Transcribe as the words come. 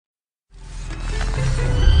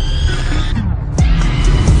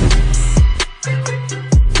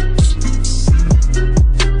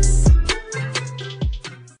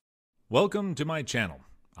Welcome to my channel.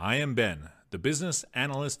 I am Ben, the business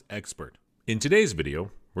analyst expert. In today's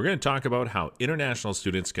video, we're going to talk about how international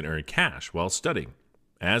students can earn cash while studying.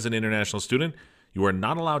 As an international student, you are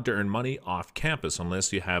not allowed to earn money off campus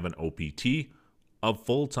unless you have an OPT, a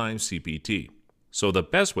full-time CPT. So the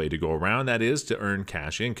best way to go around that is to earn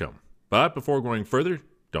cash income. But before going further,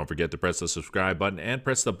 don't forget to press the subscribe button and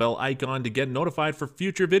press the bell icon to get notified for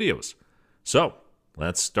future videos. So,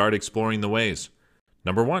 let's start exploring the ways.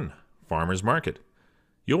 Number 1. Farmers Market.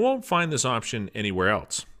 You won't find this option anywhere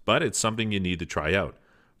else, but it's something you need to try out.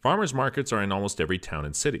 Farmers markets are in almost every town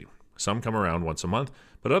and city. Some come around once a month,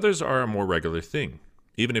 but others are a more regular thing.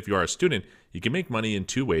 Even if you are a student, you can make money in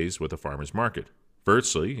two ways with a farmers market.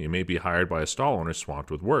 Firstly, you may be hired by a stall owner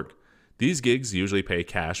swamped with work. These gigs usually pay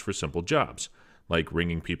cash for simple jobs, like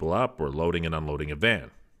ringing people up or loading and unloading a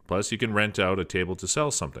van. Plus, you can rent out a table to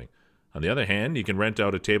sell something. On the other hand, you can rent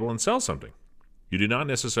out a table and sell something. You do not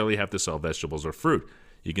necessarily have to sell vegetables or fruit.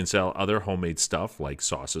 You can sell other homemade stuff like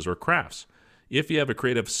sauces or crafts. If you have a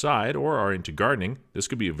creative side or are into gardening, this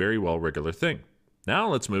could be a very regular thing. Now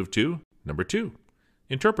let's move to number 2,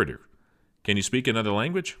 interpreter. Can you speak another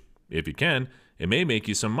language? If you can, it may make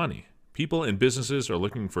you some money. People and businesses are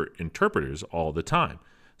looking for interpreters all the time,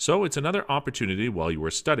 so it's another opportunity while you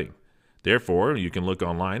are studying. Therefore, you can look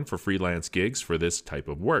online for freelance gigs for this type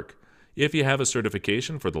of work. If you have a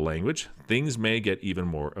certification for the language, things may get even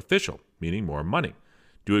more official, meaning more money.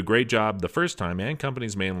 Do a great job the first time, and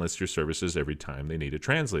companies may enlist your services every time they need a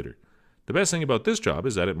translator. The best thing about this job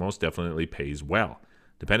is that it most definitely pays well.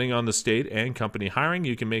 Depending on the state and company hiring,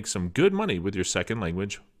 you can make some good money with your second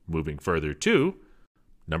language. Moving further to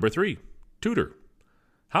number 3, tutor.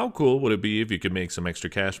 How cool would it be if you could make some extra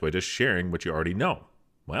cash by just sharing what you already know?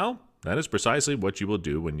 Well, that is precisely what you will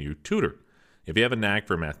do when you tutor. If you have a knack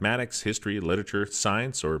for mathematics, history, literature,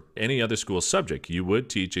 science, or any other school subject, you would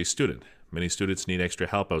teach a student. Many students need extra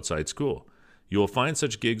help outside school. You will find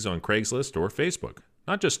such gigs on Craigslist or Facebook.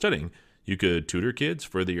 Not just studying, you could tutor kids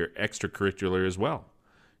for your extracurricular as well.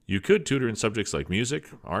 You could tutor in subjects like music,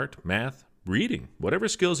 art, math, reading, whatever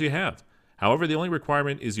skills you have. However, the only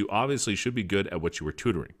requirement is you obviously should be good at what you are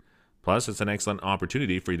tutoring. Plus, it's an excellent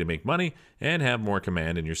opportunity for you to make money and have more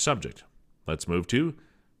command in your subject. Let's move to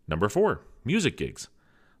number 4, music gigs.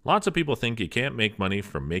 Lots of people think you can't make money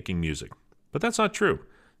from making music, but that's not true.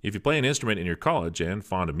 If you play an instrument in your college and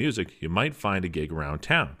fond of music, you might find a gig around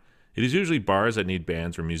town. It is usually bars that need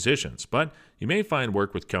bands or musicians, but you may find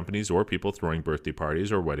work with companies or people throwing birthday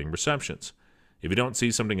parties or wedding receptions. If you don't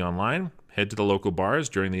see something online, head to the local bars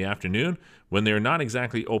during the afternoon when they are not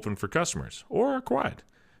exactly open for customers or are quiet.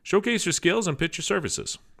 Showcase your skills and pitch your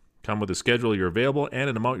services. Come with a schedule you're available and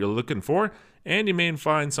an amount you're looking for, and you may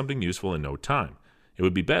find something useful in no time. It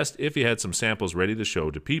would be best if you had some samples ready to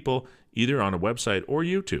show to people, either on a website or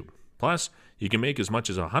YouTube. Plus, you can make as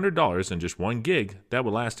much as $100 in just one gig that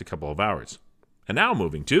will last a couple of hours. And now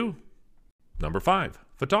moving to number 5,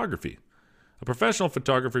 photography. A professional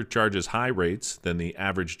photographer charges high rates than the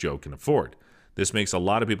average Joe can afford. This makes a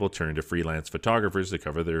lot of people turn to freelance photographers to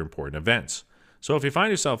cover their important events. So if you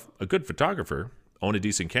find yourself a good photographer, own a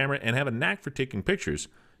decent camera, and have a knack for taking pictures,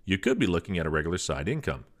 you could be looking at a regular side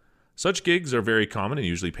income. Such gigs are very common and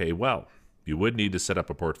usually pay well. You would need to set up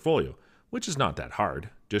a portfolio, which is not that hard.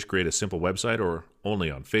 Just create a simple website or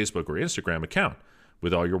only on Facebook or Instagram account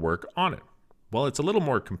with all your work on it. While it's a little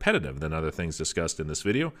more competitive than other things discussed in this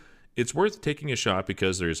video, it's worth taking a shot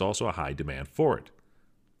because there is also a high demand for it.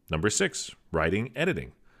 Number 6, writing,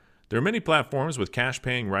 editing. There are many platforms with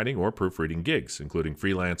cash-paying writing or proofreading gigs, including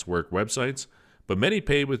freelance work websites, but many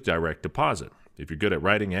pay with direct deposit. If you're good at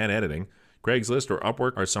writing and editing, Craigslist or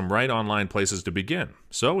Upwork are some right online places to begin.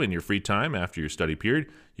 So in your free time after your study period,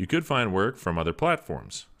 you could find work from other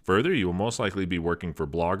platforms. Further, you will most likely be working for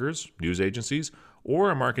bloggers, news agencies, or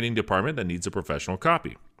a marketing department that needs a professional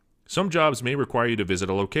copy. Some jobs may require you to visit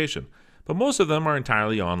a location, but most of them are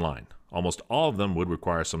entirely online. Almost all of them would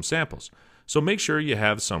require some samples, so make sure you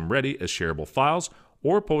have some ready as shareable files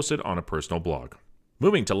or post it on a personal blog.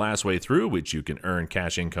 Moving to last way through, which you can earn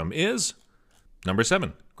cash income, is number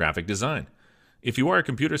 7, graphic design. If you are a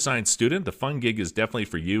computer science student, the fun gig is definitely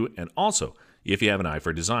for you, and also if you have an eye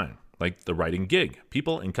for design. Like the writing gig,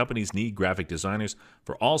 people and companies need graphic designers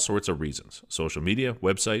for all sorts of reasons. Social media,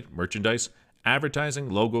 website, merchandise, advertising,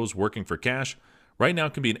 logos, working for cash. Right now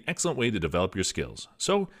can be an excellent way to develop your skills.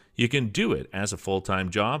 So you can do it as a full-time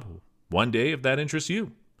job one day if that interests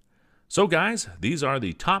you. So guys, these are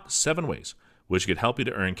the top 7 ways which could help you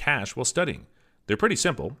to earn cash while studying. They're pretty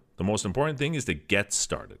simple. The most important thing is to get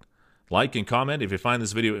started. Like and comment if you find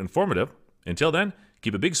this video informative. Until then,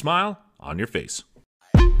 keep a big smile on your face.